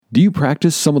Do you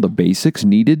practice some of the basics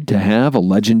needed to have a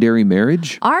legendary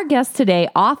marriage? Our guest today,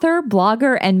 author,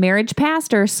 blogger, and marriage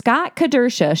pastor Scott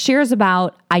Kedersha, shares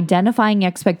about identifying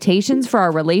expectations for our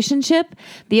relationship,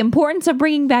 the importance of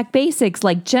bringing back basics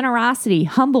like generosity,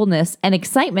 humbleness, and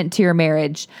excitement to your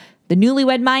marriage, the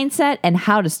newlywed mindset, and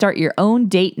how to start your own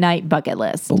date night bucket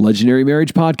list. The Legendary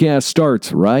Marriage Podcast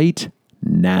starts right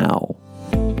now.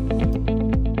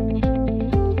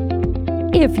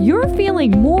 If you're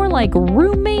feeling more like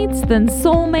roommates than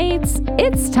soulmates,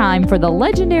 it's time for the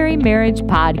Legendary Marriage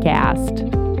Podcast.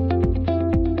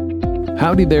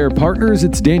 Howdy there, partners.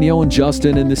 It's Danielle and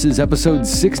Justin, and this is episode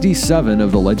 67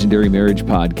 of the Legendary Marriage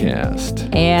Podcast.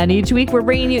 And each week we're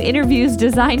bringing you interviews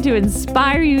designed to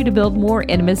inspire you to build more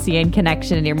intimacy and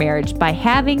connection in your marriage by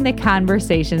having the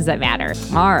conversations that matter.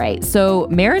 All right, so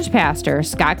marriage pastor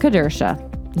Scott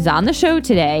Kedersha is on the show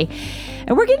today.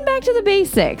 And we're getting back to the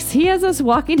basics. He has us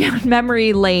walking down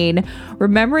memory lane,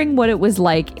 remembering what it was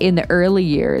like in the early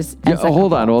years.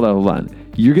 Hold on.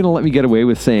 You're going to let me get away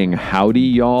with saying howdy,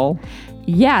 y'all?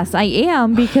 Yes, I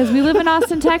am, because we live in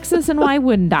Austin, Texas, and why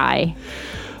wouldn't I?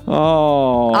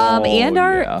 Oh,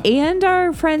 and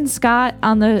our friend Scott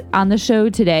on the show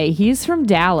today, he's from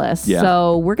Dallas. Yeah.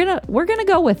 So we're gonna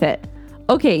go with it.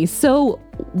 Okay, so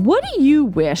what do you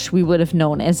wish we would have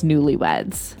known as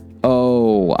newlyweds?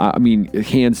 Oh, I mean,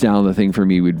 hands down, the thing for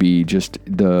me would be just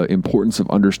the importance of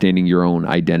understanding your own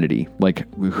identity,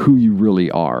 like who you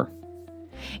really are.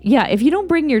 Yeah, if you don't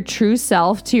bring your true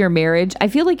self to your marriage, I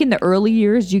feel like in the early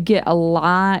years, you get a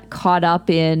lot caught up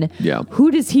in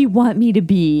who does he want me to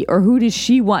be or who does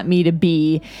she want me to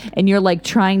be? And you're like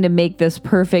trying to make this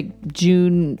perfect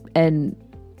June and,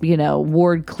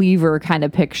 Ward Cleaver kind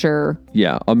of picture.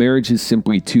 Yeah, a marriage is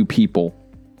simply two people.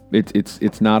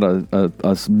 It's not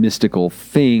a mystical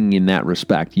thing in that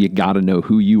respect. You got to know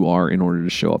who you are in order to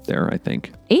show up there, I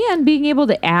think. And being able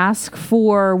to ask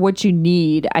for what you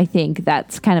need, I think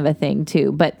that's kind of a thing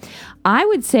too. But I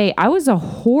would say I was a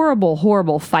horrible,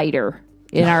 horrible fighter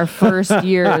in our first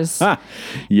years.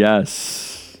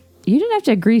 Yes. You didn't have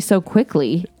to agree so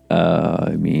quickly.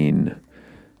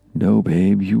 No,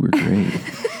 babe, you were great.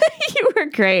 You were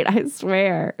great, I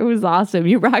swear. It was awesome.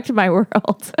 You rocked my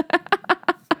world.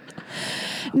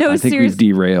 No, I think we've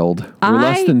derailed. We're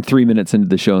less than 3 minutes into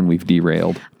the show and we've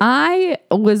derailed. I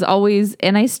was always,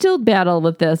 and I still battle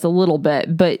with this a little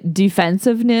bit, but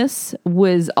defensiveness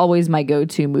was always my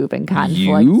go-to move in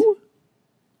conflict. You?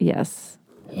 Yes.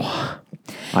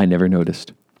 I never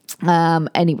noticed.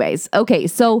 Anyways, okay,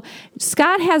 so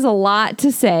Scott has a lot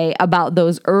to say about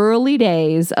those early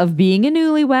days of being a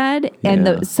newlywed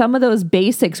and some of those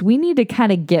basics we need to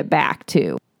kind of get back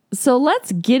to. So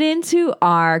let's get into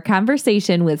our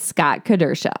conversation with Scott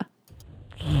Kedersha.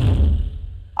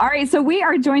 All right, so we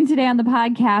are joined today on the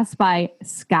podcast by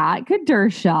Scott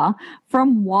Kedersha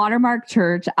from Watermark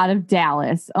Church out of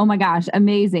Dallas. Oh my gosh,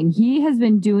 amazing. He has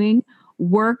been doing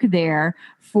work there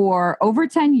for over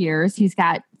 10 years. He's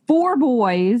got 4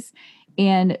 boys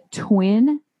and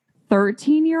twin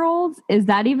 13-year-olds. Is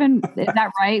that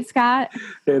right, Scott?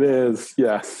 It is,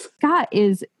 yes.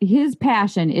 His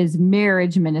passion is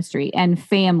marriage ministry and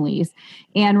families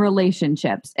and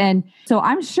relationships. And so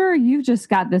I'm sure you've just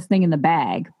got this thing in the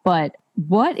bag, but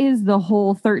what is the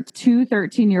whole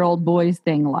 13-year-old boys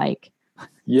thing like?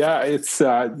 Yeah, it's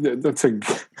a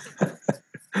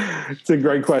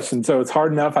great question. So it's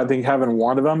hard enough, I think, having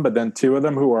one of them, but then 2 of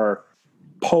them who are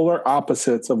polar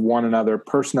opposites of one another,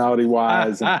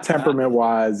 personality-wise and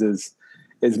temperament-wise, is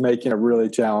making it really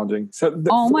challenging. So,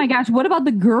 oh my gosh, what about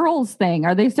the girls thing?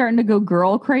 Are they starting to go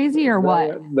girl crazy or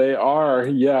what? They are,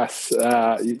 yes.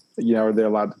 Are they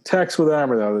allowed to text with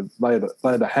them? Are they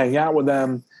allowed to hang out with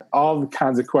them? All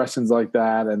kinds of questions like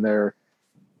that, and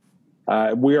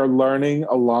we are learning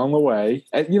along the way.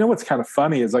 And what's kind of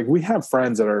funny is like we have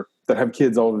friends that have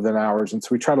kids older than ours, and so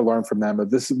we try to learn from them. But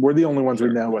we're the only ones we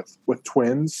know with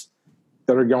twins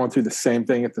that are going through the same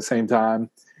thing at the same time.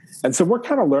 And so we're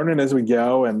kind of learning as we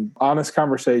go, and honest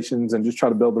conversations, and just try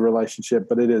to build the relationship.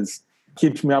 But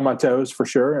keeps me on my toes for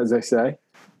sure, as they say.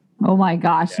 Oh my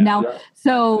gosh.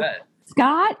 So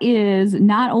Scott is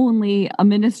not only a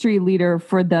ministry leader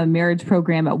for the marriage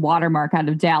program at Watermark out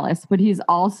of Dallas, but he's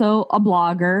also a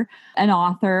blogger, an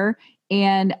author,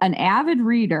 and an avid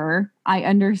reader. I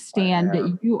understand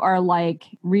that you are like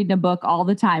reading a book all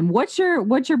the time. What's your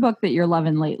book that you're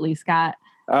loving lately, Scott?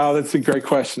 Oh, that's a great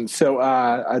question. So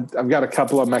I've got a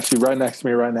couple of them actually right next to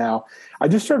me right now. I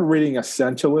just started reading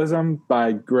Essentialism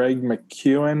by Greg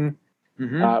McKeown,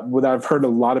 what I've heard a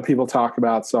lot of people talk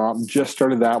about. So I just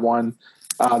started that one.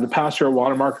 The pastor at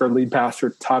Watermark, our lead pastor,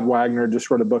 Todd Wagner, just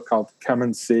wrote a book called Come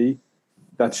and See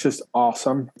That's just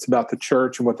awesome. It's about the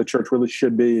church and what the church really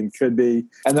should be and could be.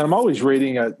 And then I'm always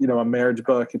reading a marriage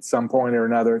book at some point or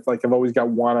another. It's like I've always got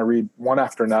one. I read one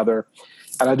after another.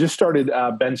 And I just started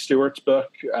Ben Stewart's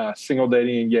book, Single,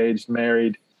 Dating, Engaged,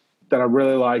 Married, that I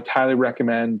really liked, highly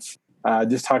recommend.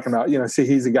 Just talking about,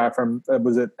 he's a guy from,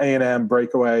 was at A&M,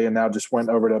 Breakaway, and now just went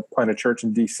over to plant a church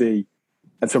in D.C.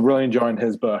 And so really enjoying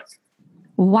his book.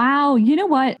 Wow. You know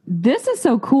what? This is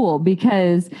so cool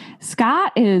because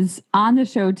Scott is on the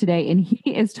show today and he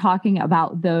is talking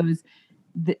about the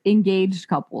engaged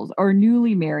couples or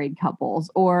newly married couples,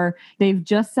 or they've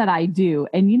just said, I do.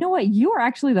 And you know what? You are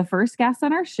actually the first guest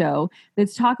on our show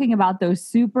that's talking about those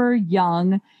super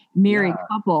young married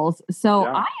couples. So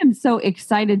I am so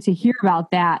excited to hear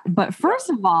about that. But first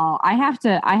of all, I have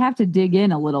to dig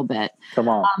in a little bit. Come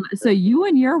on. So you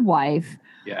and your wife,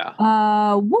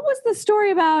 what was the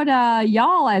story about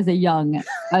y'all as a young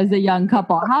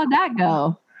couple? How'd that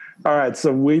go? All right.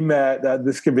 So we met,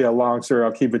 this could be a long story.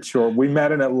 I'll keep it short. We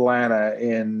met in Atlanta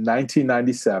in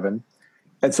 1997.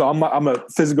 And so I'm a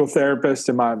physical therapist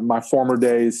in my former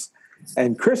days.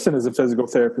 And Kristen is a physical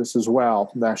therapist as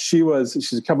well. Now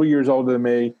she's a couple years older than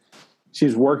me.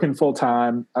 She's working full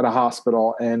time at a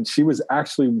hospital, and she was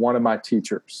actually one of my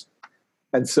teachers.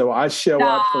 And so I show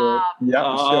up for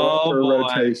a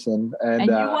rotation. And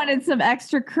you wanted some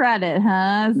extra credit,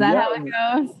 huh? Is that how it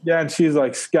goes? Yeah. And she's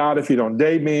like, Scott, if you don't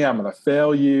date me, I'm going to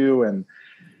fail you. And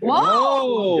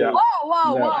whoa. Yeah.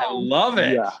 Whoa. I love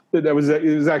it. Yeah. It was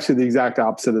actually the exact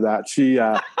opposite of that. She,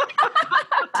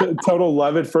 total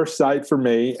love at first sight for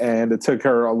me. And it took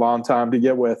her a long time to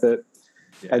get with it.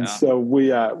 Yeah. And so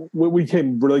we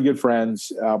became really good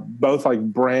friends, both like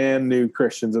brand new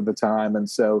Christians at the time. And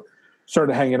so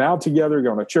started hanging out together,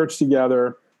 going to church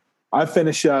together. I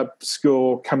finish up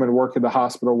school, come and work at the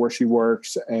hospital where she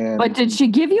works. But did she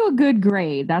give you a good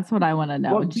grade? That's what I want to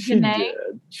know. Well, she did.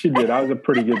 She did. I was a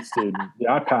pretty good student.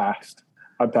 Yeah, I passed.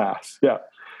 Yeah.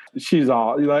 She's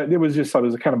all, it was just, I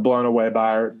was kind of blown away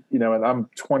by her, and I'm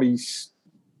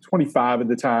 25 at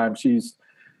the time. She's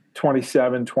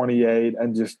 27, 28,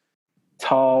 and just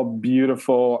tall,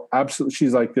 beautiful. Absolutely.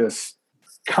 She's like this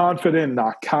confident,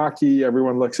 not cocky.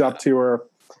 Everyone looks up to her.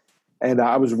 And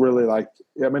I was really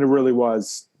it really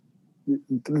was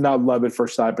not love at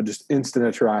first sight, but just instant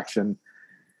attraction.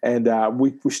 And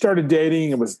we started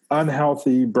dating. It was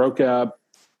unhealthy, broke up,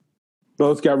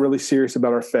 both got really serious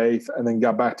about our faith, and then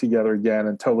got back together again,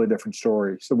 and totally different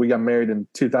story. So we got married in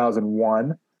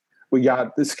 2001. We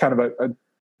got this kind of a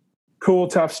cool,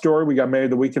 tough story. We got married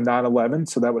the week of 9/11.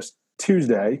 So that was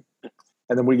Tuesday.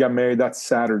 And then we got married that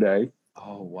Saturday.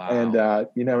 Oh, wow. And,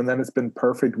 and then it's been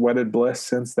perfect wedded bliss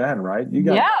since then, right? You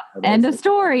got end of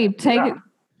story. Take it.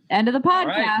 End of the podcast.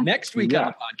 Right. Next week on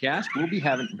the podcast, we'll be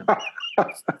having.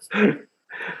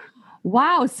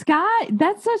 Wow, Scott,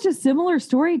 that's such a similar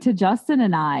story to Justin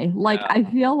and I. I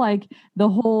feel like the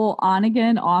whole on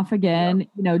again, off again.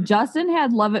 Justin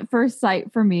had love at first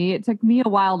sight for me. It took me a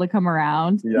while to come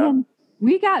around. Yeah. And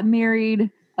we got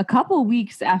married a couple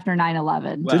weeks after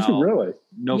 9/11. Did you really?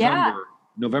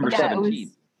 November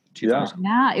 17th.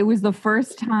 Yeah, it was the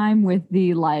first time with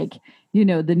the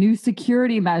the new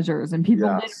security measures, and people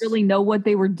didn't really know what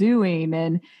they were doing.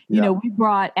 And, we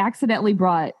accidentally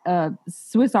brought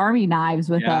Swiss Army knives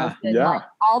with us and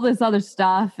all this other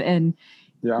stuff. And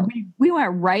we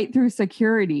went right through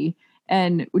security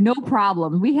and no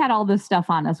problem. We had all this stuff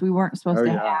on us we weren't supposed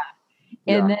to have.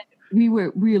 And then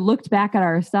we looked back at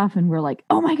our stuff and we're like,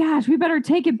 oh my gosh, we better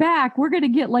take it back. We're going to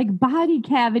get body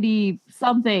cavity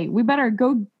something. We better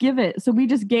go give it. So we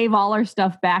just gave all our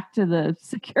stuff back to the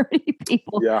security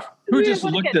people. Yeah. Who just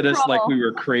looked at us like we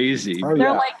were crazy.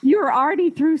 They're like, you're already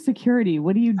through security.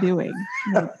 What are you doing?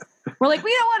 We're like,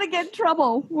 we don't want to get in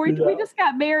trouble. We just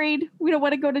got married. We don't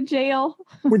want to go to jail.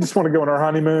 We just want to go on our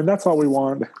honeymoon. That's all we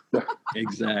want.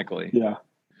 Exactly. Yeah.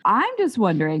 I'm just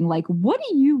wondering, what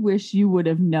do you wish you would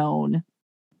have known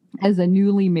as a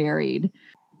newly married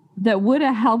that would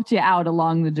have helped you out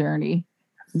along the journey?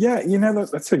 Yeah,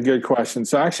 that's a good question.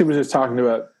 So I actually was just talking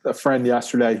to a friend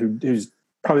yesterday who's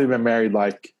probably been married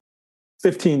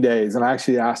 15 days. And I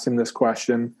actually asked him this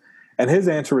question. And his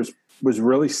answer was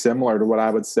really similar to what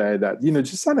I would say, that,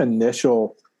 just an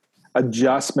initial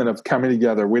adjustment of coming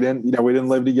together. We didn't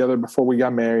live together before we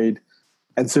got married.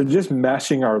 And so just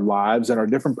meshing our lives and our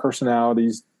different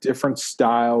personalities, different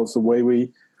styles, the way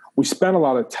we spent a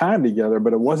lot of time together,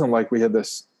 but it wasn't like we had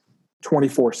this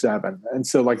 24/7. And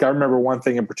so I remember one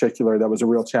thing in particular that was a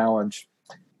real challenge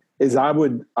is I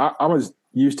was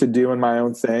used to doing my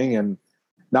own thing and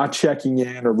not checking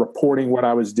in or reporting what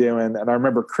I was doing. And I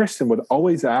remember Kristen would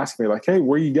always ask me hey,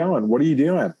 where are you going? What are you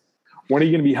doing? when are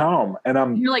you going to be home?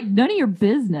 And you're like, none of your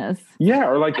business. Yeah.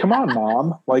 Or like, come on,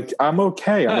 Mom. Like, I'm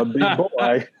okay. I'm a big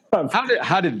boy.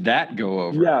 How did that go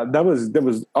over? Yeah, that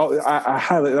was, I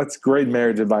highly, that's great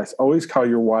marriage advice. Always call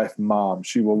your wife Mom.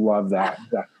 She will love that.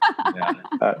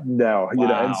 No,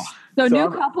 Wow. So new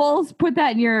couples, put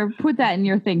that in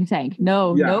your think tank.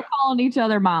 No calling each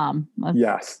other Mom.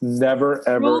 Yes. Never,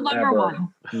 ever, rule number ever.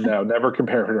 one. No, never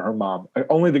compare her to her mom.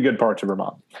 Only the good parts of her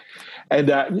mom. And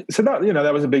so that,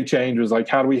 that was a big change, was like,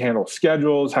 how do we handle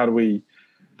schedules?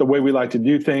 The way we like to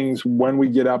do things when we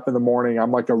get up in the morning.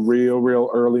 I'm like a real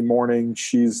early morning.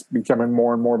 She's becoming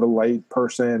more and more of a late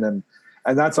person.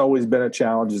 And that's always been a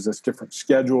challenge, is this different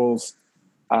schedules,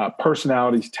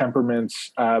 personalities,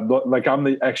 temperaments. Like I'm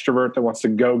the extrovert that wants to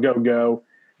go.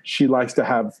 She likes to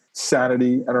have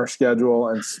sanity in her schedule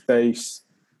and space.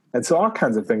 And so all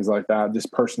kinds of things like that,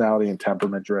 just personality and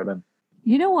temperament driven.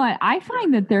 You know what? I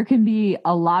find that there can be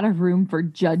a lot of room for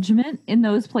judgment in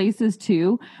those places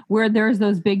too, where there's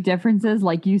those big differences.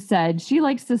 Like you said, she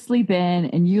likes to sleep in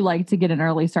and you like to get an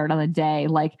early start on the day.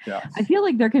 Like, I feel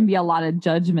like there can be a lot of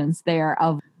judgments there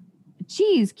of,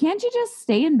 geez, can't you just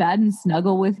stay in bed and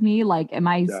snuggle with me? Like,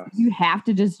 you have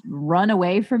to just run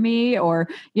away from me? Or,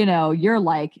 you're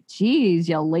like, geez,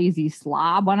 you lazy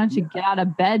slob. Why don't you get out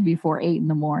of bed before 8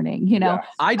 a.m?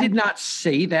 I did not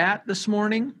say that this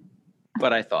morning.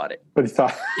 But I thought it. But he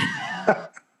thought.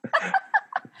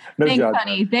 Thanks,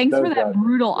 honey. Thanks for that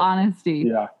brutal honesty.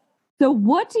 Yeah. So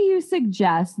what do you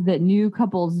suggest that new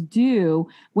couples do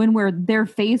when they're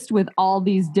faced with all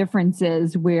these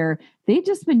differences where they've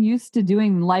just been used to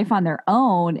doing life on their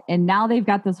own and now they've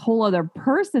got this whole other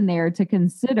person there to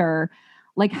consider?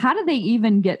 Like, how do they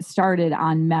even get started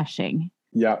on meshing?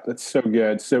 Yeah, that's so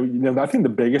good. So, I think the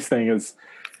biggest thing is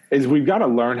we've got to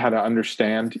learn how to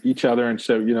understand each other. And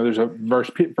so, there's a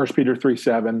verse, 1 Peter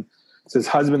 3:7 says,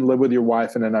 husband, live with your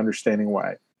wife in an understanding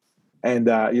way. And,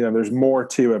 there's more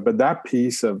to it, but that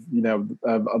piece of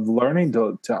learning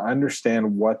to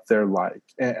understand what they're like.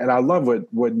 And I love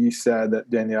what you said, that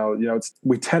Danielle,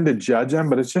 we tend to judge them,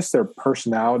 but it's just their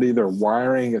personality, their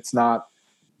wiring. It's not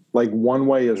like one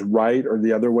way is right or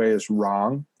the other way is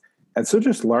wrong. And so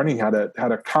just learning how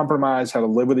to compromise, how to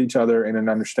live with each other in an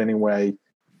understanding way,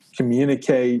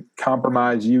 communicate,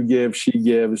 compromise, you give, she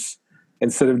gives,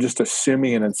 instead of just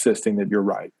assuming and insisting that you're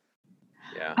right.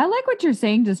 Yeah. I like what you're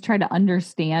saying. Just try to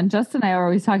understand. Justin and I are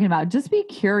always talking about, just be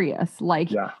curious. Like,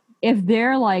 if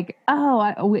they're like,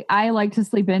 oh, I like to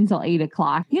sleep in till 8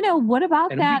 o'clock. What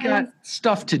about that? We got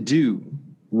stuff to do.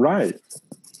 Right.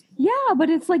 Yeah. But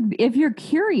it's like, if you're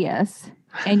curious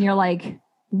and you're like,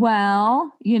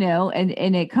 well,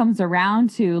 and it comes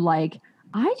around to like,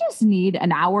 I just need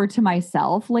an hour to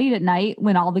myself late at night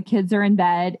when all the kids are in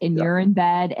bed and you're in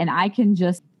bed, and I can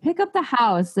just pick up the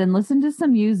house and listen to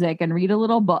some music and read a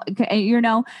little book.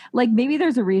 Like maybe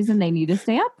there's a reason they need to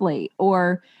stay up late,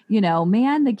 or,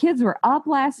 man, the kids were up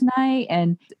last night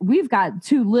and we've got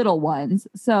 2 little ones.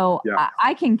 So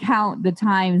I can count the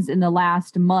times in the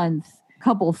last month,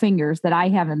 couple fingers, that I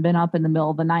haven't been up in the middle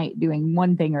of the night doing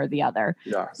one thing or the other.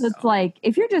 So it's like,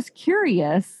 if you're just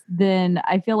curious, then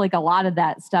I feel like a lot of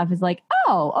that stuff is like,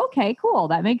 oh, okay, cool.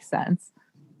 That makes sense.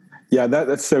 Yeah,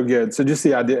 that's so good. So just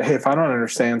the idea, hey, if I don't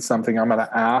understand something, I'm going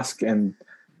to ask and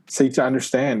seek to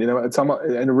understand. It's almost,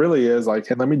 and it really is like,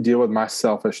 hey, let me deal with my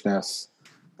selfishness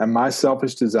and my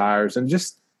selfish desires and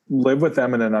just live with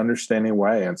them in an understanding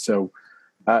way. And so,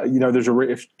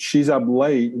 if she's up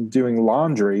late doing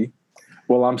laundry,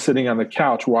 well, I'm sitting on the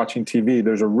couch watching TV.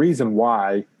 There's a reason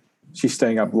why she's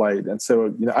staying up late. And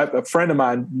so, a friend of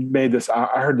mine made this,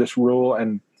 I heard this rule.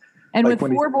 And like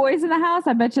with 4 boys in the house,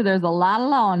 I bet you there's a lot of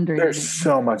laundry. There's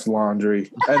so much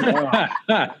laundry.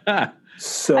 And,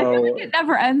 so I feel like it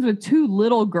never ends with 2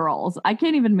 little girls. I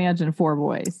can't even imagine 4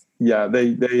 boys. Yeah,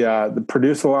 they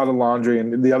produce a lot of laundry.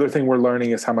 And the other thing we're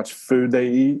learning is how much food they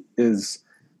eat is,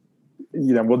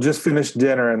 we'll just finish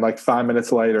dinner and like 5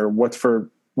 minutes later, what's for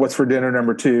dinner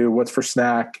number 2? What's for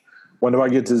snack? When do I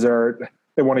get dessert?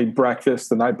 They want to eat breakfast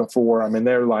the night before. I mean,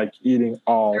 they're like eating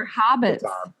all. They're hobbits. The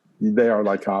time. They are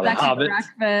like hobbits.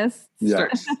 Breakfast. Yeah.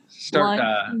 Start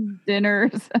lunch,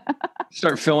 dinners.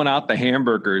 Start filling out the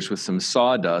hamburgers with some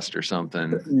sawdust or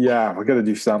something. Yeah, we got to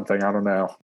do something. I don't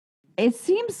know. It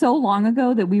seems so long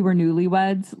ago that we were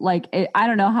newlyweds. Like, I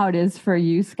don't know how it is for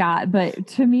you, Scott, but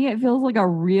to me, it feels like a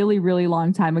really, really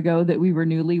long time ago that we were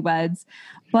newlyweds.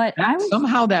 But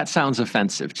somehow that sounds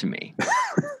offensive to me.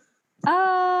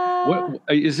 What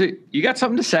is it? You got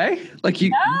something to say? Like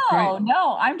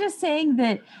No. I'm just saying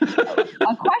that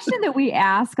a question that we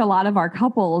ask a lot of our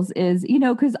couples is,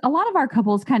 because a lot of our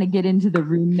couples kind of get into the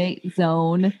roommate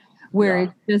zone where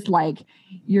it's just like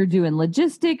you're doing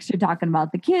logistics, you're talking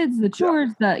about the kids, the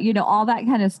chores, all that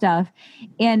kind of stuff.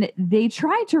 And they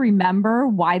try to remember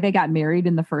why they got married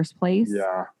in the first place.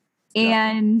 Yeah.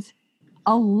 And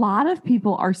a lot of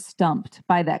people are stumped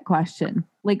by that question.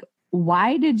 Like,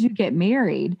 why did you get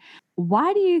married?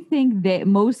 Why do you think that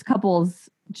most couples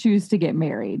choose to get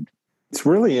married? It's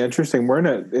really interesting. We're in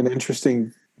an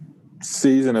interesting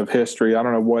season of history. I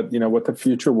don't know what the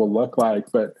future will look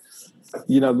like, but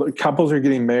couples are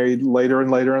getting married later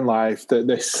and later in life.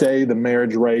 They say the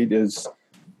marriage rate is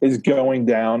going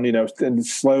down, and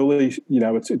slowly,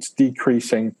 it's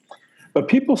decreasing, but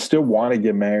people still want to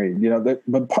get married,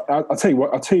 but I'll tell you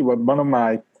what, one of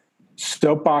my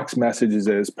soapbox messages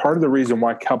is part of the reason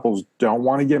why couples don't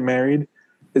want to get married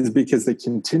is because they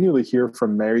continually hear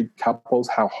from married couples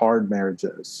how hard marriage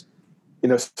is.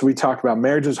 So we talk about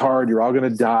marriage is hard. You're all going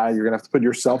to die. You're going to have to put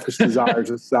your selfish desires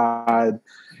aside.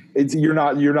 You're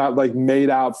not like made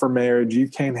out for marriage. You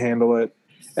can't handle it.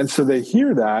 And so they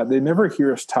hear that. They never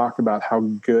hear us talk about how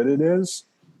good it is.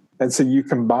 And so you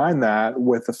combine that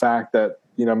with the fact that,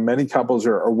 many couples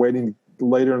are waiting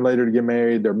later and later to get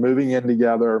married. They're moving in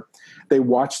together. They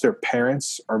watch their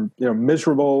parents are,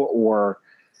 miserable, or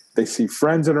they see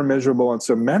friends that are miserable. And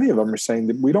so many of them are saying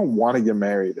that we don't want to get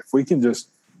married. If we can just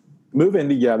move in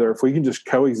together, if we can just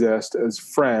coexist as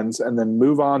friends and then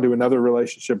move on to another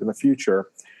relationship in the future,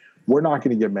 we're not going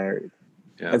to get married.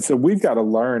 Yeah. And so we've got to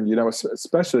learn,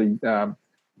 especially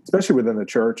within the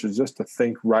church, is just to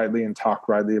think rightly and talk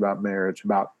rightly about marriage,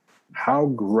 about how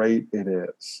great it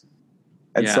is.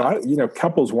 And so,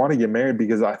 couples want to get married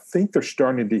because I think they're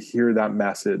starting to hear that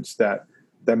message that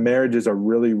marriage is a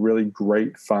really, really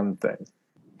great, fun thing.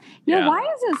 Yeah. Why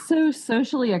is it so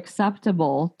socially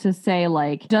acceptable to say,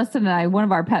 like, Justin and I, one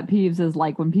of our pet peeves is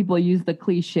like when people use the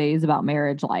cliches about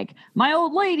marriage, like my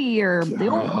old lady or the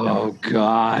old. Oh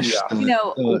gosh.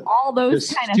 All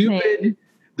those kind of things.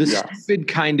 The stupid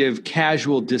kind of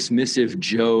casual dismissive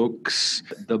jokes,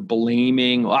 the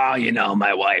blaming,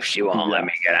 my wife, she won't let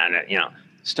me get on it,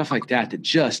 stuff like that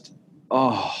just,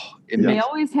 they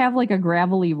always have like a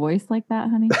gravelly voice like that,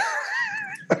 honey.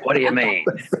 What do you mean?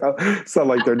 Sound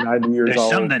like they're 90 years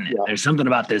old. There's something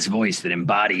about this voice that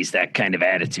embodies that kind of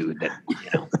attitude that,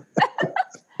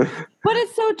 But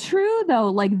it's so true, though.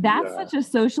 Like, that's such a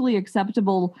socially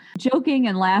acceptable joking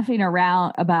and laughing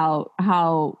around about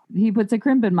how he puts a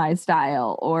crimp in my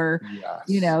style, or,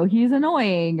 he's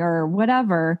annoying or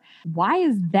whatever. Why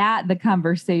is that the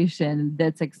conversation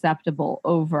that's acceptable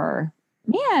over,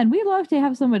 man, we love to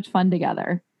have so much fun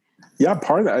together? Yeah,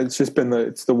 part of that, it's just been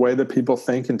it's the way that people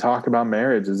think and talk about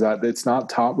marriage, is that it's not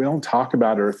taught. We don't talk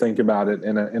about it or think about it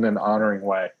in an honoring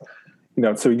way.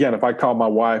 So again, if I call my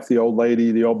wife the old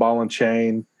lady, the old ball and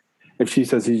chain, if she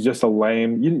says he's just a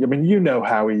lame,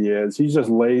 how he is. He's just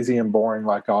lazy and boring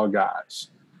like all guys.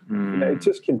 It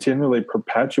just continually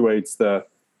perpetuates the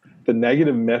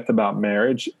negative myth about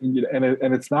marriage, and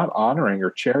it's not honoring or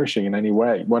cherishing in any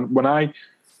way. When I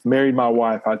married my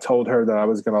wife, I told her that I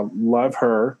was going to love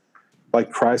her like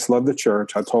Christ loved the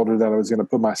church. I told her that I was going to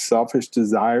put my selfish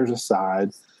desires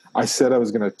aside. I said I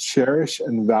was going to cherish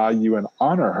and value and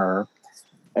honor her.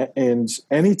 And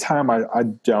anytime I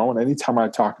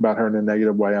talk about her in a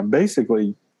negative way, I'm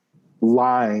basically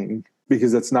lying,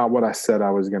 because that's not what I said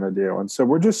I was going to do. And so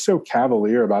we're just so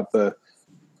cavalier about the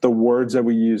words that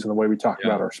we use and the way we talk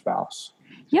about our spouse.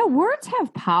 Yeah, words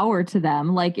have power to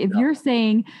them. Like, if you're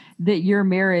saying that your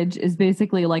marriage is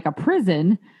basically like a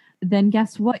prison, then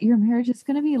guess what? Your marriage is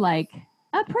going to be like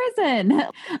a prison.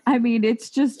 I mean, it's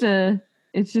just going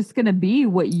to be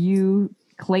what you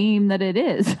claim that it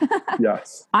is.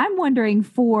 Yes. I'm wondering,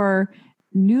 for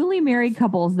newly married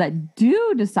couples that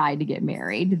do decide to get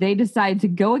married, they decide to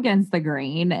go against the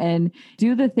grain and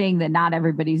do the thing that not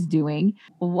everybody's doing.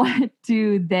 What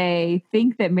do they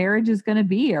think that marriage is going to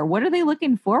be, or what are they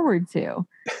looking forward to?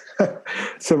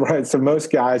 So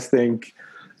most guys think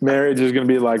marriage is going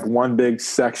to be like one big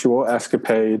sexual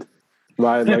escapade,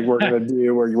 right? Like we're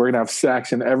going to have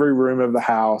sex in every room of the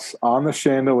house, on the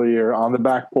chandelier, on the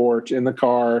back porch, in the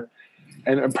car,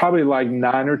 and probably like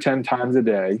 9 or 10 times a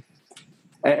day.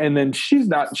 And then she's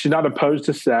not opposed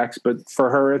to sex, but for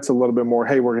her, it's a little bit more,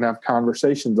 hey, we're going to have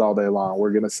conversations all day long.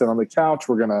 We're going to sit on the couch.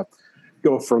 We're going to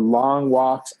go for long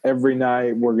walks every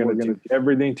night. We're going to do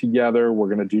everything together. We're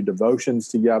going to do devotions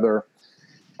together.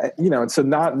 And so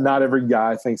not every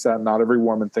guy thinks that. Not every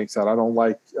woman thinks that.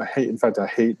 I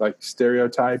hate like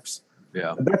stereotypes.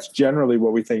 Yeah. But that's generally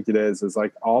what we think it is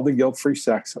like all the guilt-free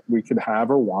sex we could have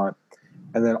or want.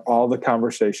 And then all the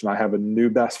conversation. I have a new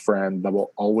best friend that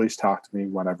will always talk to me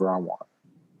whenever I want.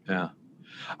 Yeah.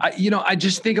 I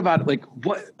just think about it like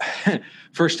what.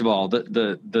 First of all,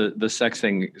 the sex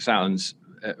thing sounds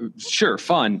sure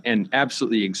fun and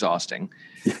absolutely exhausting,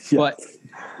 but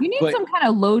you need some kind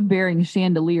of load-bearing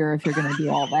chandelier if you're going to do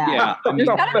all that. Yeah, there's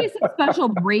got to be some special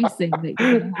bracing that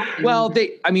you're going to have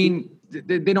to use.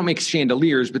 They don't make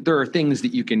chandeliers, but there are things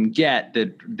that you can get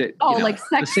that like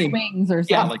sex swings or something.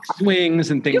 Yeah, like swings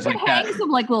and things like that. You can hang some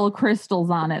like little crystals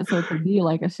on it so it could be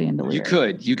like a chandelier.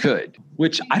 You could.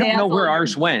 Which I don't know where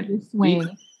ours went.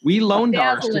 We loaned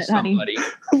ours to somebody.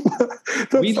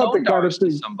 We loaned ours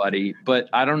to somebody, but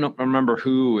I don't remember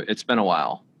who. It's been a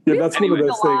while. Yeah, that's one of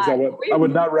those things I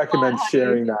would not recommend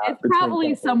sharing that. It's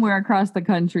probably somewhere across the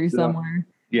country somewhere.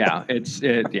 Yeah,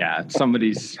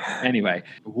 somebody's anyway.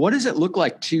 What does it look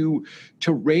like to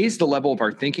raise the level of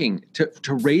our thinking,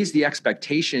 to raise the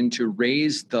expectation, to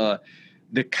raise the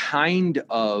kind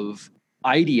of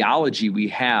ideology we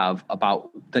have about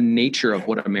the nature of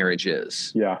what a marriage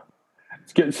is? Yeah.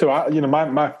 It's good. So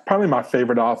probably my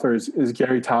favorite author is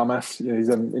Gary Thomas. He's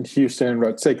in Houston,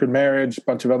 wrote Sacred Marriage, a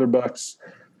bunch of other books.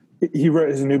 He wrote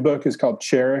his new book is called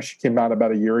Cherish, came out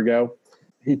about a year ago.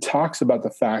 He talks about the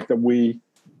fact that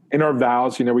in our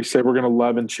vows, we say we're going to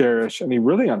love and cherish, and he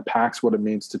really unpacks what it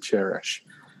means to cherish.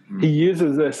 Mm-hmm. He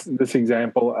uses this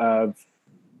example of,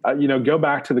 go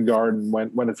back to the garden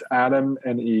when it's Adam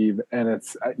and Eve, and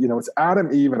it's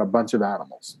Adam, Eve, and a bunch of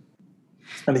animals.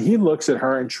 And he looks at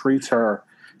her and treats her.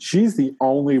 She's the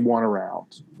only one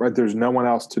around, right? There's no one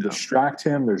else to distract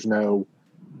him. There's no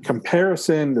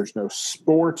comparison. There's no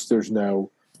sports. There's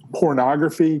no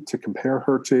pornography to compare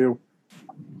her to.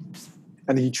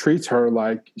 And he treats her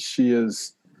like she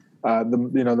is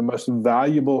the most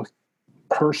valuable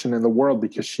person in the world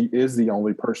because she is the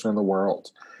only person in the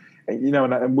world. And,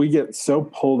 and we get so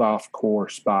pulled off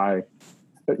course by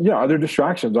other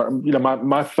distractions.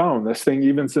 My phone, this thing,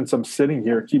 even since I'm sitting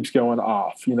here, keeps going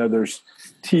off. There's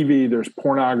TV, there's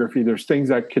pornography, there's things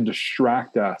that could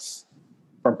distract us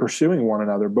from pursuing one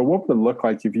another. But what would it look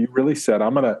like if you really said,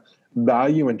 I'm going to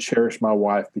value and cherish my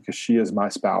wife because she is my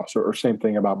spouse, or same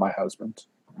thing about my husband?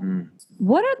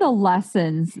 What are the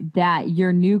lessons that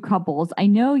your new couples,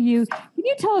 can you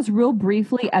tell us real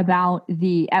briefly about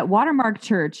at Watermark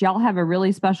Church, y'all have a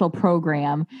really special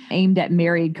program aimed at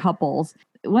married couples.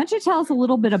 Why don't you tell us a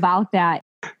little bit about that?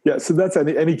 Yeah, so that's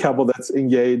any couple that's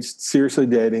engaged, seriously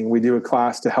dating. We do a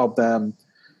class to help them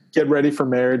get ready for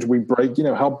marriage. We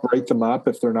help break them up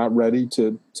if they're not ready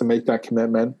to make that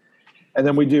commitment. And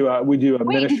then we do a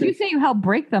ministry. Did you say you help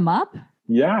break them up?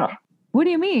 Yeah. What do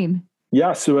you mean?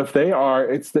 Yeah. So if they are,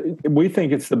 we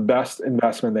think it's the best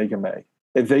investment they can make.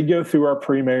 If they go through our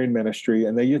pre-married ministry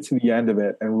and they get to the end of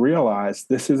it and realize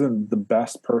this isn't the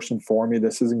best person for me,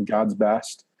 this isn't God's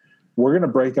best, we're going to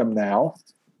break up now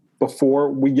before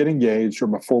we get engaged or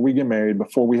before we get married,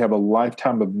 before we have a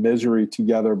lifetime of misery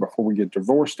together, before we get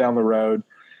divorced down the road.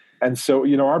 And so,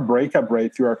 our breakup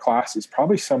rate through our class is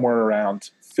probably somewhere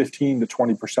around 15 to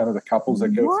 20% of the couples that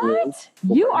go through.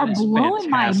 You are blowing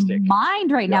my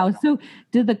mind right now. So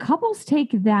do the couples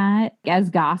take that as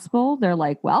gospel? They're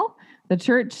like, well, the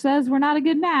church says we're not a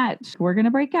good match. We're going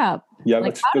to break up. Yeah.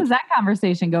 How does that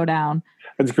conversation go down?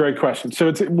 It's a great question. So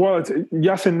it's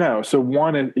yes and no. So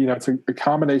one, it's a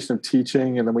combination of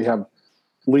teaching, and then we have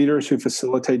leaders who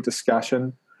facilitate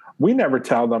discussion. We never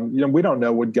tell them, we don't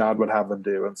know what God would have them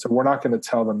do. And so we're not going to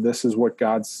tell them this is what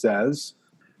God says.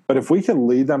 But if we can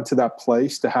lead them to that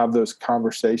place to have those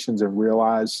conversations and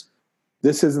realize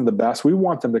this isn't the best, we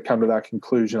want them to come to that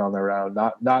conclusion on their own,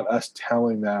 not us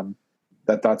telling them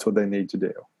that that's what they need to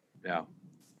do. Yeah.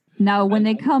 Now, when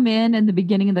they come in the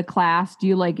beginning of the class, do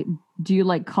you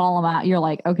call them out? You're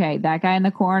like, okay, that guy in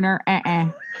the corner,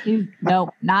 nope,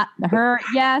 not her.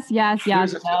 Yes,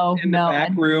 no. In the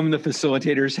back room, the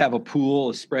facilitators have a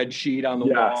spreadsheet on the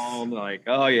wall. Like,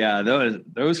 oh yeah,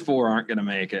 those four aren't going to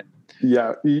make it.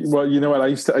 Yeah. Well, you know what? I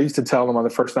used to tell them on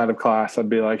the first night of class, I'd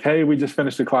be like, hey, we just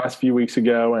finished a class a few weeks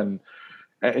ago, and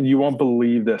you won't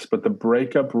believe this, but the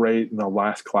breakup rate in the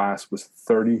last class was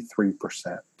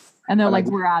 33%. And they're like,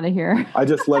 we're out of here. I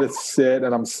just let it sit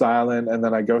and I'm silent. And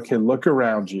then I go, okay, look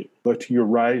around you. Look to your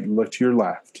right, look to your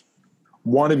left.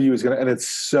 One of you is going to, and it's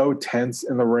so tense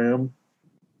in the room.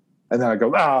 And then I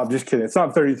go, I'm just kidding. It's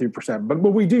not 33%. But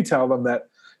we do tell them that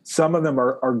some of them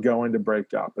are going to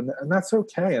break up. And that's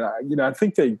okay. And I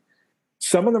think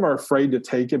some of them are afraid to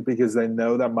take it because they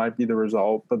know that might be the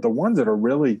result. But the ones that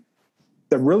really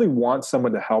want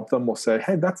someone to help them will say,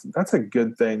 hey, that's a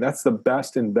good thing. That's the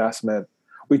best investment.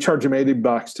 We charge them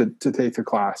 $80 to take the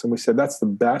class. And we said, that's the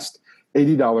best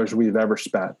 $80 we've ever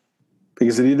spent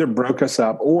because it either broke us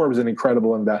up or it was an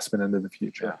incredible investment into the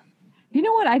future. You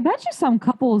know what? I bet you some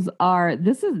couples are,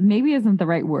 this is maybe isn't the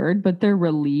right word, but they're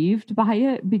relieved by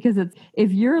it because it's,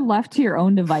 if you're left to your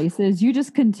own devices, you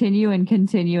just continue and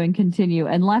continue and continue.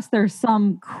 Unless there's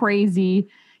some crazy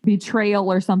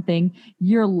betrayal or something,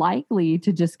 you're likely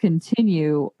to just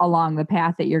continue along the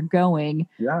path that you're going.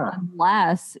 Yeah.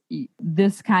 Unless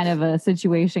this kind of a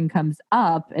situation comes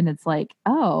up and it's like,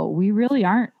 oh, we really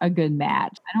aren't a good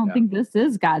match. I don't think this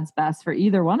is God's best for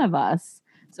either one of us.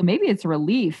 So maybe it's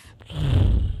relief.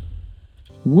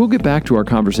 We'll get back to our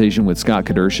conversation with Scott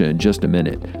Kedersha in just a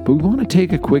minute, but we want to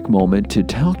take a quick moment to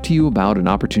talk to you about an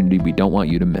opportunity we don't want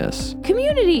you to miss.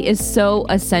 Community is so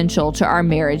essential to our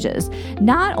marriages.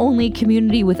 Not only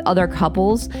community with other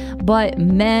couples, but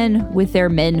men with their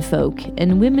men folk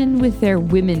and women with their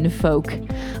women folk.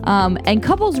 And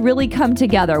couples really come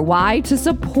together. Why? To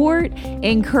support,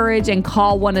 encourage, and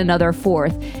call one another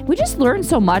forth. We just learn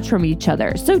so much from each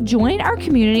other. So join our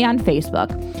community on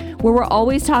Facebook, where we're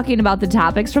always talking about the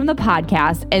topics from the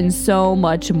podcast and so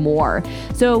much more.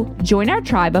 So join our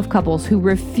tribe of couples who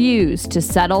refuse to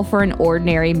settle for an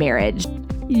ordinary marriage.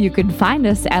 You can find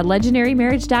us at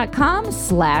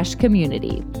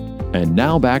legendarymarriage.com/community. And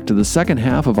now back to the second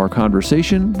half of our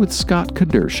conversation with Scott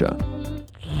Kedersha.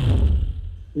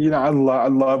 You know, I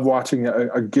love watching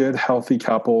a good, healthy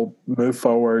couple move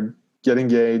forward, get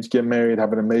engaged, get married,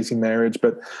 have an amazing marriage.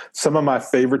 But some of my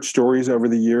favorite stories over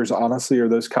the years, honestly, are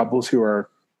those couples who are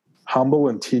humble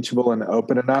and teachable and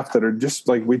open enough that are just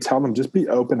like, we tell them, just be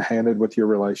open-handed with your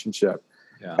relationship.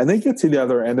 Yeah. And they get to the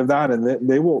other end of that and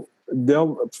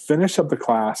they'll finish up the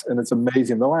class, and it's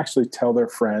amazing. They'll actually tell their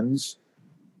friends,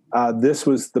 this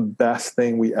was the best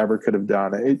thing we ever could have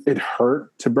done. It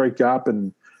hurt to break up,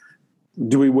 and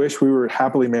do we wish we were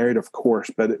happily married? Of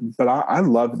course. But I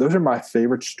love, those are my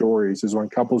favorite stories, is when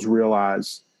couples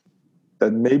realize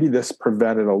that maybe this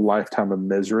prevented a lifetime of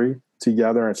misery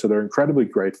together. And so they're incredibly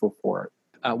grateful for it.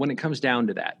 When it comes down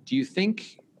to that, do you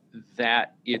think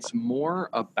that it's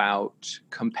more about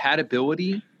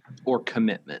compatibility or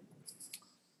commitment?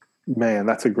 Man,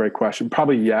 that's a great question.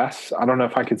 Probably yes. I don't know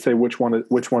if I could say which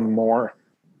one more.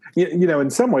 You know,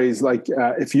 in some ways, like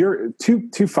if you're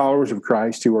two followers of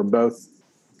Christ who are both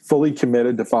fully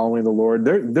committed to following the Lord,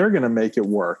 they're going to make it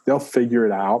work. They'll figure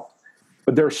it out.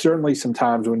 But there are certainly some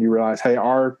times when you realize, hey,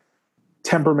 our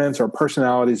temperaments, our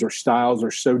personalities, our styles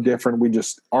are so different. We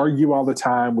just argue all the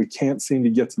time. We can't seem to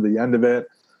get to the end of it.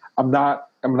 I'm not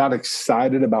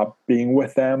excited about being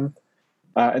with them.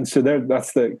 And so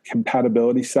that's the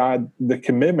compatibility side. The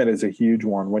commitment is a huge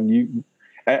one.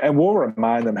 And we'll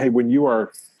remind them, hey, when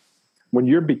you're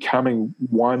becoming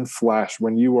one flesh,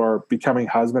 when you are becoming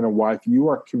husband and wife, you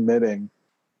are committing,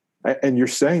 and you're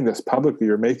saying this publicly,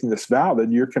 you're making this vow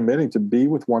that you're committing to be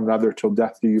with one another till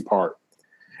death do you part.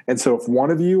 And so if one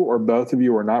of you or both of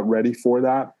you are not ready for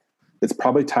that, it's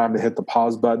probably time to hit the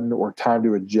pause button or time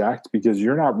to eject, because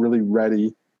you're not really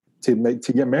ready to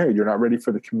get married. You're not ready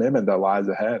for the commitment that lies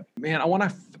ahead. Man, I want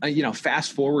to,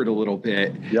 fast forward a little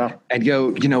bit and go,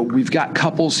 we've got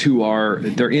couples who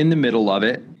they're in the middle of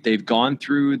it. They've gone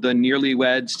through the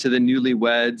nearlyweds to the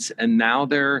newlyweds, and now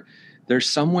they're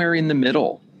somewhere in the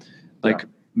middle. Like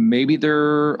maybe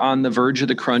they're on the verge of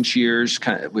the crunch years,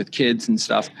 kind of with kids and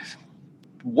stuff.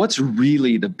 What's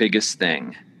really the biggest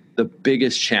thing, the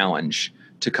biggest challenge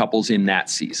to couples in that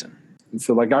season? And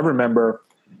so I remember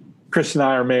Chris and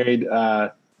I are married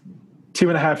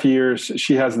 2.5 years.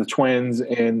 She has the twins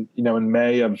in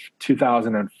May of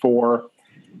 2004.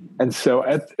 And so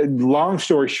long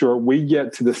story short, we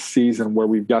get to this season where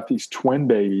we've got these twin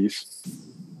babies.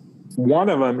 One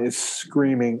of them is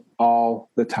screaming all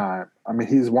the time. I mean,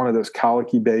 he's one of those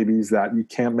colicky babies that you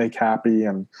can't make happy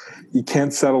and you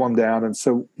can't settle him down. And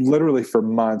so literally for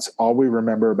months, all we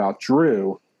remember about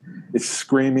Drew is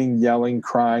screaming, yelling,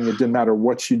 crying. It didn't matter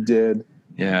what you did.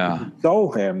 Yeah.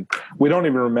 Stole him. We don't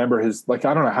even remember I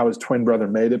don't know how his twin brother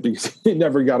made it, because he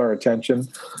never got our attention.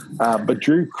 But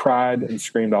Drew cried and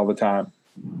screamed all the time.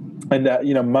 And,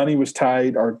 money was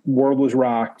tight. Our world was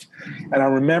rocked. And I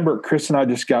remember Chris and I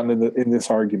just got in this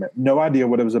argument. No idea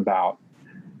what it was about,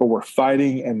 but we're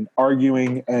fighting and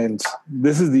arguing. And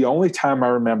this is the only time I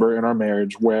remember in our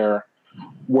marriage where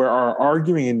our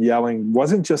arguing and yelling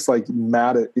wasn't just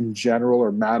mad at in general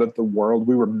or mad at the world.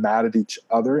 We were mad at each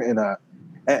other and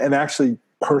actually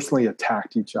personally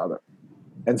attacked each other.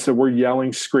 And so we're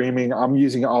yelling, screaming. I'm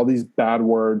using all these bad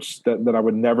words that I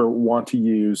would never want to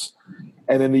use.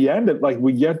 And in the end,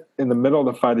 we get in the middle of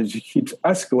the fight, it just keeps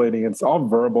escalating. It's all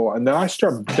verbal. And then I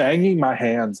start banging my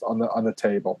hands on the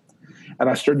table. And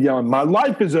I started yelling, my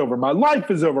life is over, my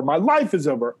life is over, my life is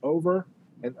over, over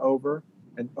and over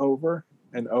and over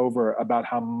and over, about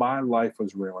how my life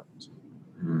was ruined.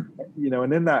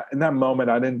 and in that moment,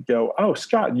 I didn't go, "Oh,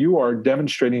 Scott, you are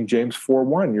demonstrating James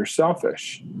 4:1. You're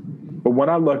selfish." But when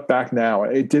I look back now,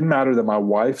 it didn't matter that my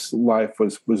wife's life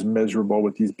was miserable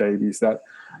with these babies, that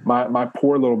my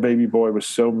poor little baby boy was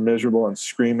so miserable and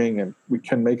screaming, and we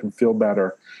couldn't make him feel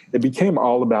better. It became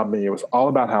all about me. It was all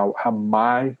about how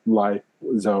my life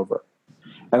was over.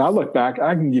 And I look back,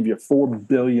 I can give you 4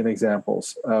 billion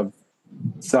examples of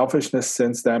selfishness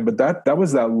since then, but that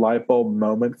was that light bulb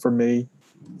moment for me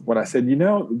when I said,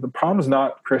 the problem is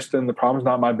not Kristen, the problem is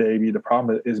not my baby, the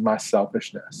problem is my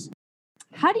selfishness.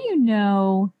 How do you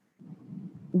know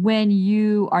when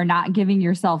you are not giving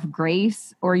yourself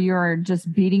grace or you're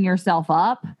just beating yourself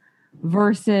up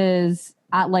versus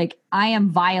I am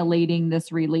violating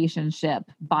this relationship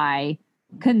by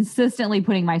consistently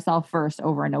putting myself first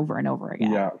over and over and over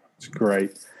again? Yeah, it's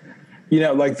great.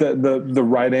 Like the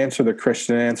right answer, the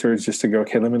Christian answer is just to go,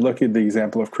 okay, let me look at the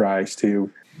example of Christ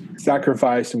who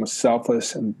sacrificed and was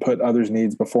selfless and put others'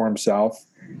 needs before himself.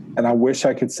 And I wish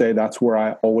I could say that's where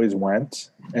I always went.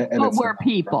 But we're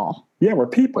people. Yeah, we're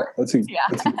people. That's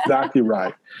exactly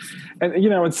right. And,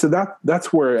 and so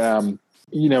that's where,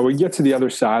 we get to the other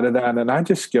side of that. And I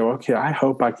just go, okay, I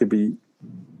hope I could be,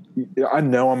 I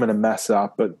know I'm going to mess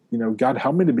up, but, God,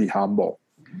 help me to be humble.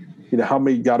 Help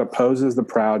me. God opposes the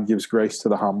proud, gives grace to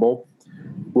the humble.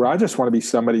 Where I just want to be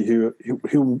somebody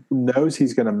who knows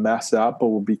he's going to mess up, but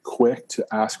will be quick to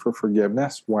ask for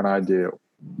forgiveness when I do.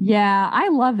 Yeah, I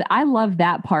love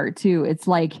that part too. It's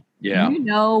like,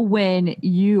 when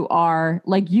you are,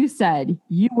 like you said,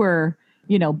 you were,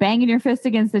 banging your fist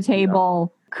against the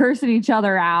table, cursing each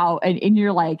other out, and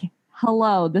you're like,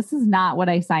 hello, this is not what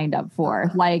I signed up for.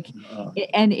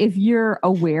 And if you're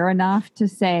aware enough to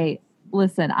say,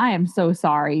 listen, I am so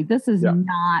sorry. This is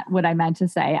not what I meant to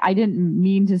say. I didn't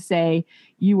mean to say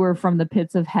you were from the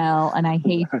pits of hell and I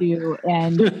hate you.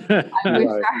 And I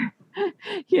wish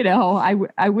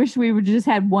I wish we would just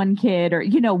had one kid or,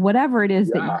 whatever it is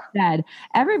that you said.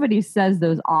 Everybody says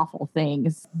those awful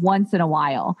things once in a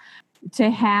while. To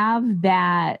have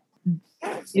that,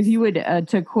 if you would,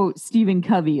 to quote Stephen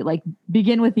Covey,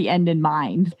 begin with the end in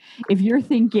mind. If you're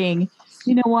thinking,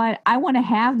 you know what, I want to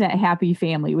have that happy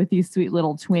family with these sweet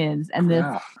little twins and this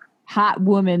hot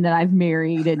woman that I've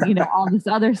married and, all this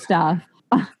other stuff.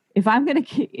 If I'm going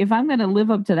to live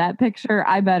up to that picture,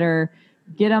 I better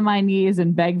get on my knees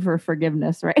and beg for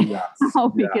forgiveness right now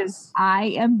because I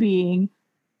am being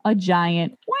a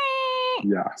giant.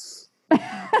 Yes.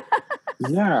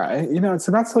 Yeah.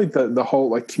 So that's like the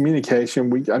whole communication.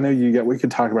 We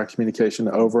could talk about communication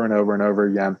over and over and over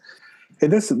again.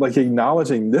 And this is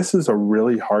acknowledging this is a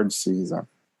really hard season.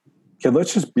 Okay,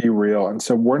 let's just be real. And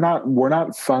so we're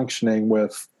not functioning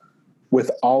with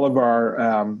all of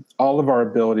our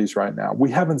abilities right now.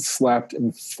 We haven't slept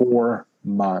in 4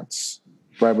 months,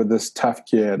 right, with this tough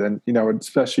kid, and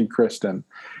especially Kristen.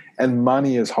 And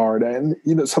money is hard. And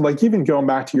so even going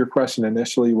back to your question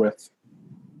initially with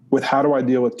how do I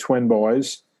deal with twin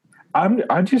boys,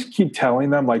 I just keep telling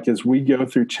them as we go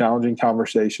through challenging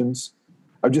conversations.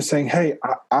 I'm just saying, hey,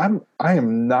 I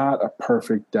am not a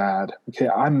perfect dad. Okay,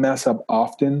 I mess up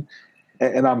often,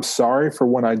 and I'm sorry for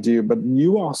when I do. But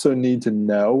you also need to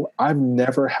know I've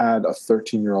never had a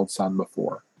 13-year-old son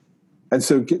before, and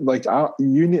so I'm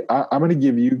going to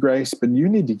give you grace, but you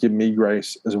need to give me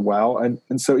grace as well.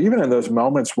 And so even in those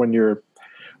moments when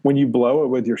you blow it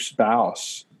with your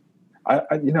spouse,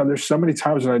 there's so many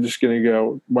times when I'm just going to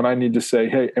go when I need to say,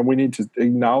 hey, and we need to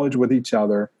acknowledge with each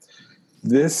other.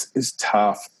 This is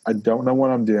tough. I don't know what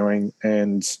I'm doing.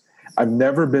 And I've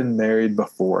never been married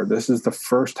before. This is the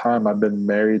first time I've been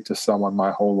married to someone my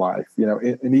whole life,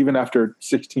 and even after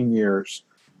 16 years,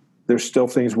 there's still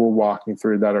things we're walking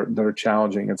through that are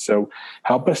challenging. And so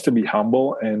help us to be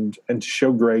humble and to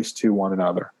show grace to one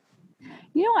another.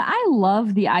 I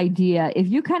love the idea. If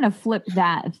you kind of flip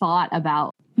that thought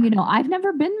about, I've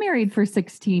never been married for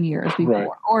 16 years before, right.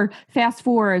 Or fast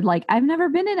forward, I've never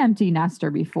been an empty nester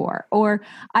before, or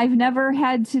I've never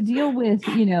had to deal with,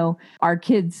 our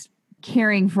kids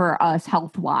caring for us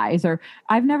health wise, or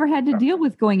I've never had to deal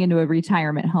with going into a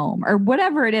retirement home or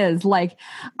whatever it is.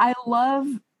 I love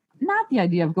not the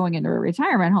idea of going into a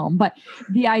retirement home, but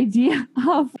the idea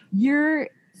of you're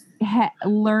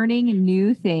learning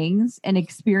new things and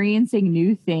experiencing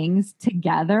new things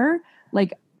together,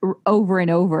 over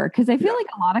and over. Because I feel like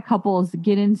a lot of couples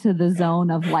get into the zone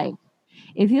of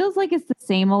it feels like it's the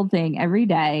same old thing every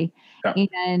day. Yeah.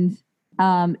 And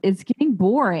it's getting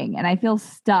boring and I feel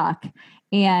stuck.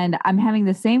 And I'm having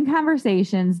the same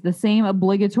conversations, the same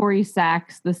obligatory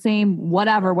sex, the same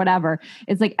whatever.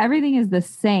 It's like everything is the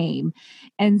same.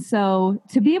 And so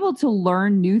to be able to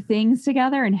learn new things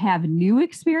together and have new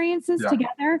experiences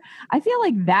together, I feel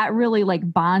like that really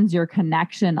like bonds your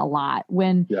connection a lot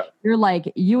when you're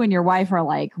like, you and your wife are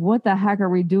like, what the heck are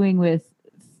we doing with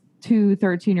 2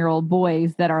 13-year-old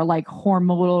boys that are like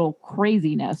hormonal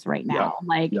craziness right now?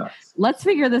 Let's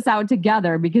figure this out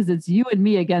together because it's you and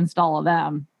me against all of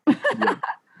them.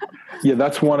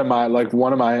 That's one of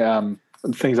my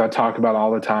things I talk about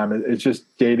all the time. It's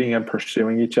just dating and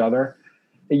pursuing each other.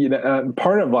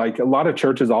 Part of like a lot of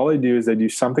churches, all they do is they do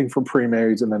something for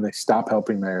pre-marriage and then they stop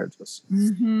helping marriages.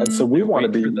 And so we want to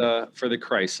be for the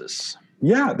crisis.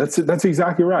 Yeah, that's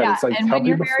exactly right. Yeah, it's like and help when you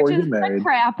your before marriage you is get married. a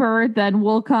crapper, then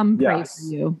we'll come pray for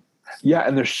you. Yeah,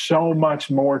 and there's so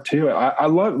much more to it. I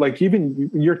love, like,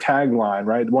 even your tagline,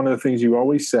 right? One of the things you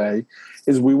always say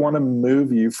is we want to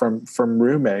move you from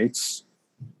roommates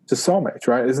to soulmates,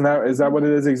 right? Is that what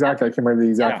it is exactly? I can't remember the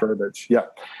exact verbiage. Yeah.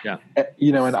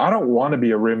 And I don't want to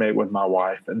be a roommate with my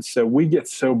wife. And so we get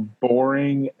so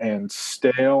boring and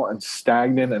stale and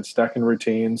stagnant and stuck in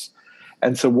routines.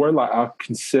 And so I'll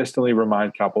consistently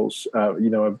remind couples, of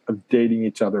dating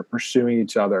each other, pursuing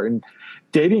each other. And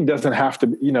dating doesn't have to,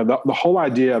 the whole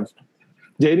idea of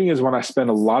dating is when I spend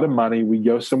a lot of money, we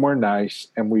go somewhere nice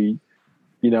and we,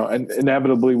 and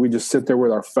inevitably we just sit there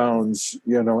with our phones,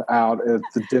 out at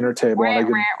the dinner table.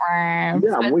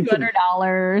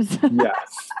 $200.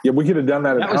 Yes. Yeah, we could have done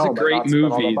that at home. That was a great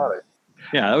movie.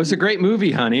 Yeah, that was a great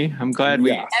movie, honey. I'm glad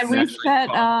we... And we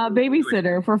spent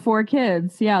babysitter for 4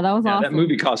 kids. Yeah, that was awesome. That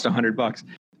movie cost $100.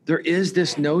 There is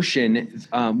this notion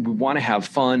we want to have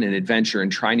fun and adventure and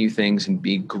try new things and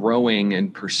be growing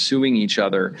and pursuing each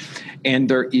other. And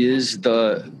there is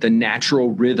the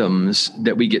natural rhythms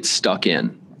that we get stuck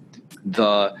in.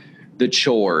 The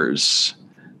chores,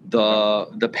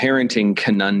 the parenting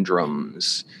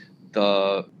conundrums,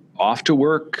 the off to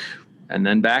work and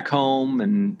then back home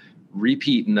and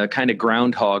repeat in the kind of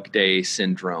Groundhog Day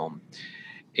syndrome.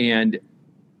 And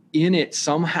in it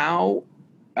somehow,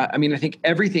 I think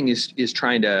everything is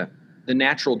trying to, the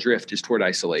natural drift is toward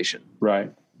isolation. Right.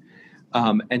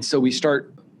 And so we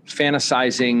start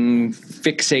fantasizing,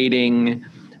 fixating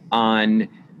on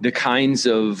the kinds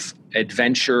of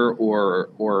adventure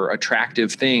or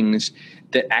attractive things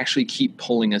that actually keep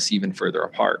pulling us even further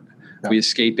apart. Yeah. We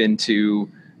escape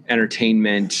into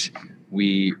entertainment.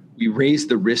 We raise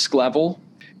the risk level.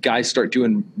 Guys start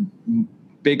doing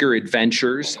bigger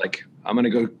adventures. Like, I'm going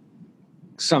to go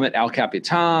summit El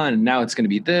Capitan, and now it's going to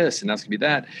be this, and now it's going to be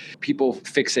that. People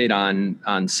fixate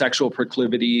on sexual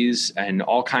proclivities and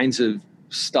all kinds of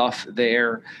stuff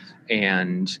there,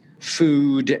 and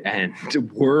food and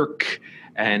work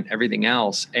and everything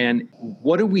else. And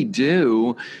what do we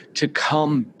do to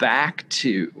come back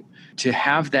to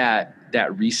have that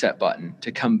reset button,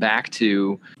 to come back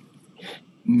to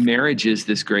marriage is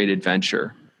this great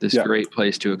adventure, this great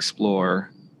place to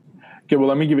explore? Okay, well,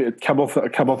 let me give you a couple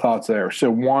thoughts there. So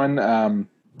one,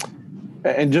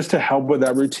 and just to help with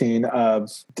that routine of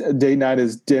date night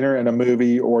is dinner and a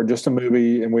movie, or just a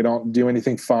movie, and we don't do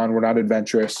anything fun, we're not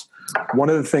adventurous. One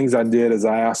of the things I did is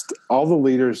I asked all the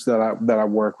leaders that I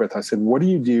work with, I said, what do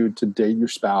you do to date your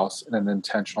spouse in an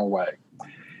intentional way?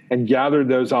 And gathered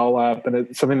those all up, and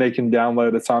it's something they can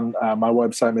download. It's on my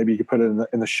website. Maybe you can put it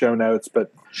in the show notes,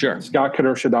 but sure.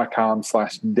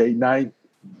 ScottKedersha.com/date night.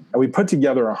 And we put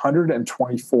together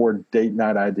 124 date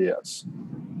night ideas.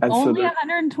 And only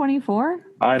 124?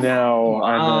 I know. Oh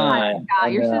my God,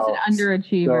 you're such an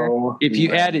underachiever. So, if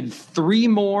you added 3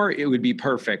 more, it would be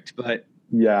perfect. But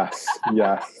yes.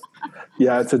 Yeah,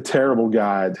 it's a terrible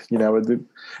guide.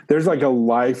 There's like a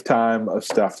lifetime of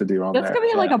stuff to do on there. That's going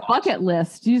to be like a bucket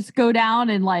list. You just go down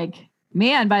and by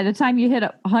the time you hit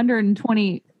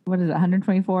 120, what is it,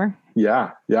 124?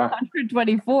 Yeah.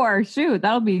 124. Shoot,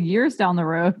 that'll be years down the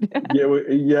road.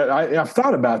 I've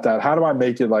thought about that. How do I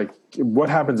make it what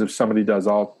happens if somebody does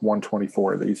all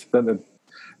 124 of these? Then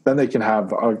they can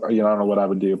have, I don't know what I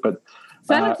would do, but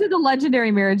send it to the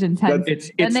Legendary Marriage Intensive. It's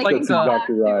like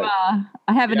exactly right.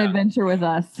 Have an adventure with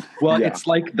us. Well, it's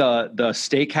like the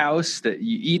steakhouse that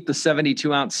you eat the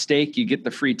 72-ounce steak, you get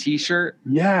the free T-shirt.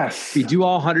 Yes. If you do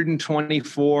all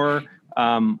 124,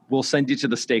 we'll send you to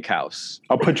the steakhouse.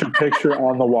 I'll put your picture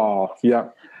on the wall. Yeah.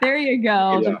 There you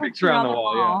go. Yeah. Picture on the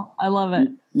wall. Yeah. I love it.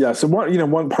 Yeah. So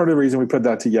one part of the reason we put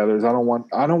that together is I don't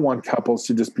want couples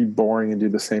to just be boring and do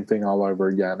the same thing all over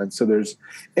again. And so there's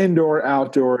indoor,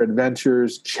 outdoor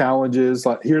adventures, challenges.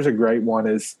 Here's a great one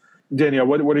is, Danielle,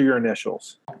 what are your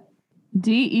initials?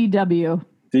 DEW.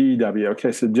 DEW.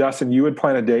 Okay, so Justin, you would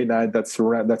plan a date night that's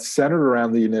centered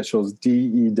around the initials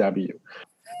DEW.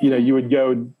 You would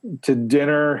go to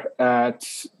dinner at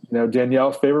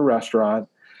Danielle's favorite restaurant.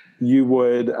 You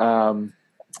would, of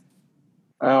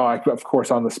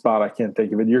course, on the spot, I can't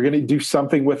think of it. You're going to do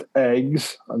something with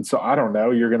eggs, and so I don't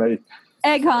know. You're going to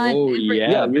egg hunt. Oh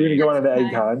yeah, you're going to go on an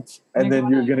egg hunt, and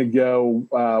then you're going to go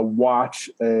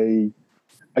watch a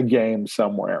game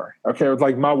somewhere. Okay, it's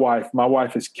like my wife. My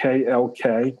wife is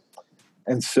KLK,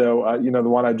 and so the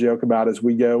one I joke about is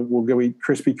we'll go eat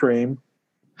Krispy Kreme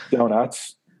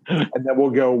donuts. And then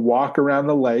we'll go walk around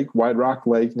the lake, White Rock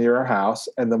Lake, near our house,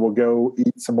 and then we'll go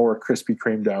eat some more Krispy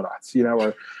Kreme donuts.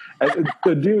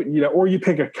 Or you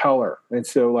pick a color, and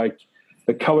so like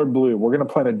the color blue. We're going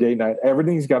to plan a date night.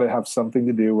 Everything's got to have something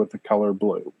to do with the color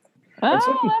blue. That's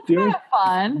kind of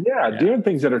fun. Yeah, doing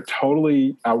things that are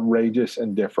totally outrageous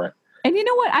and different. And you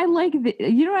know what I like?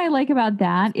 What I like about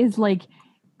that is like,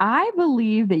 I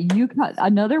believe that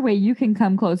another way you can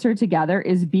come closer together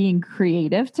is being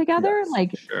creative together,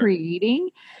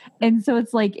 creating. And so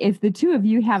it's like, if the two of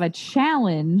you have a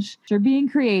challenge for being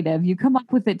creative, you come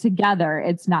up with it together.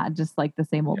 It's not just like the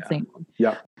same old same.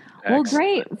 Yeah. Well,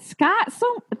 great. Scott,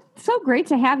 so great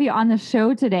to have you on the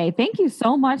show today. Thank you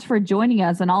so much for joining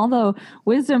us and all the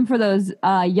wisdom for those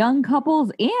young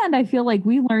couples. And I feel like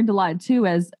we learned a lot too,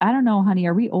 I don't know, honey,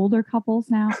 are we older couples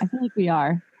now? I feel like we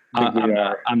are. I'm not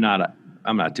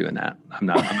doing that. I'm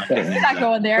not You're not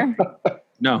going there.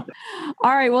 No.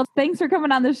 All right. Well, thanks for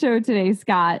coming on the show today,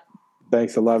 Scott.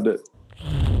 Thanks. I loved it.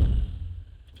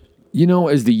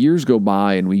 As the years go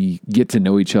by and we get to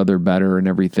know each other better and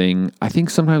everything, I think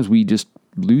sometimes we just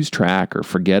lose track or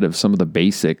forget of some of the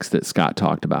basics that Scott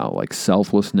talked about, like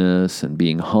selflessness and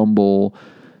being humble,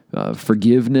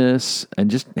 forgiveness,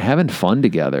 and just having fun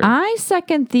together. I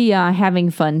second the having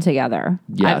fun together.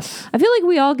 Yes. I feel like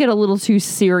we all get a little too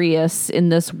serious in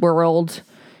this world.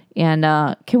 And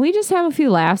can we just have a few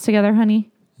laughs together, honey?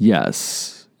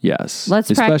 Yes.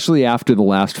 Especially after the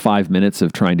last 5 minutes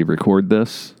of trying to record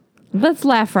this. Let's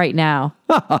laugh right now.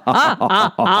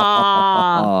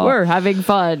 We're having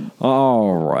fun.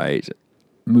 All right.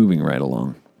 Moving right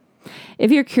along.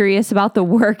 If you're curious about the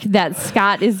work that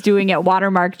Scott is doing at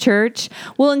Watermark Church,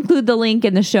 we'll include the link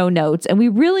in the show notes. And we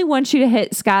really want you to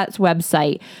hit Scott's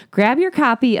website, grab your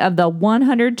copy of the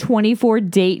 124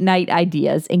 date night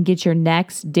ideas, and get your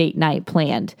next date night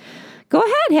planned. Go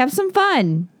ahead, have some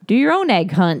fun. Do your own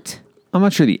egg hunt. I'm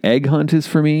not sure the egg hunt is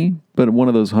for me, but one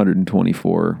of those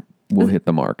 124 will hit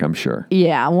the mark, I'm sure.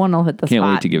 Yeah, one will hit the spot. Can't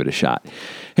wait to give it a shot.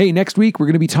 Hey, next week we're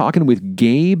going to be talking with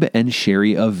Gabe and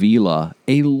Sherry Avila,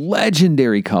 a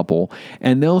legendary couple,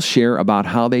 and they'll share about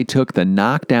how they took the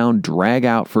knockdown,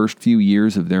 drag-out first few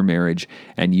years of their marriage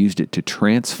and used it to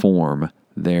transform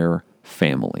their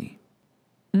family.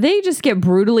 They just get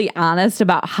brutally honest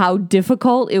about how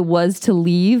difficult it was to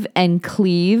leave and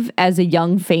cleave as a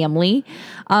young family.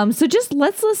 So just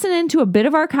let's listen into a bit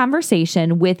of our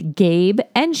conversation with Gabe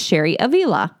and Sherry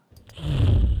Avila.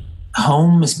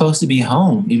 Home is supposed to be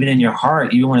home, even in your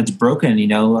heart, even when it's broken.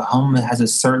 Home has a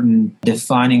certain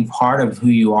defining part of who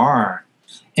you are.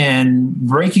 And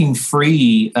breaking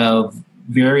free of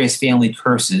various family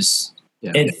curses,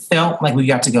 it felt like we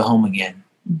got to go home again.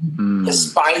 Mm.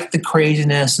 Despite the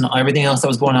craziness and everything else that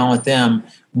was going on with them,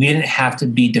 we didn't have to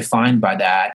be defined by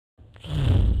that.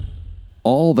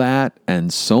 All that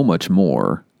and so much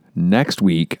more next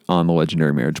week on the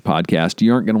Legendary Marriage Podcast.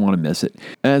 You aren't going to want to miss it.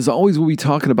 As always, we'll be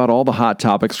talking about all the hot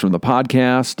topics from the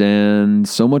podcast and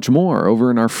so much more over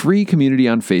in our free community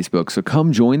on Facebook. So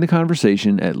come join the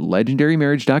conversation at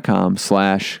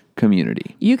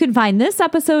legendarymarriage.com/community. You can find this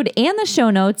episode and the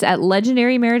show notes at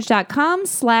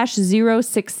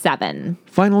legendarymarriage.com/067.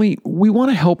 Finally, we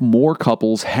want to help more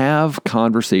couples have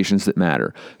conversations that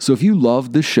matter. So if you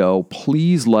love the show,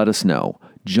 please let us know.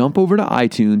 Jump over to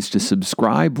iTunes to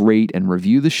subscribe, rate, and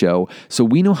review the show so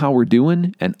we know how we're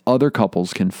doing and other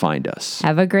couples can find us.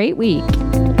 Have a great week.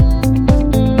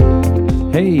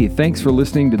 Hey, thanks for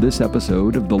listening to this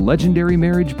episode of the Legendary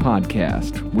Marriage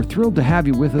Podcast. We're thrilled to have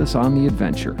you with us on the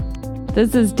adventure.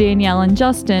 This is Danielle and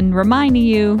Justin reminding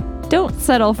you, don't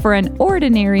settle for an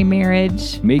ordinary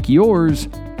marriage. Make yours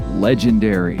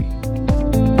legendary.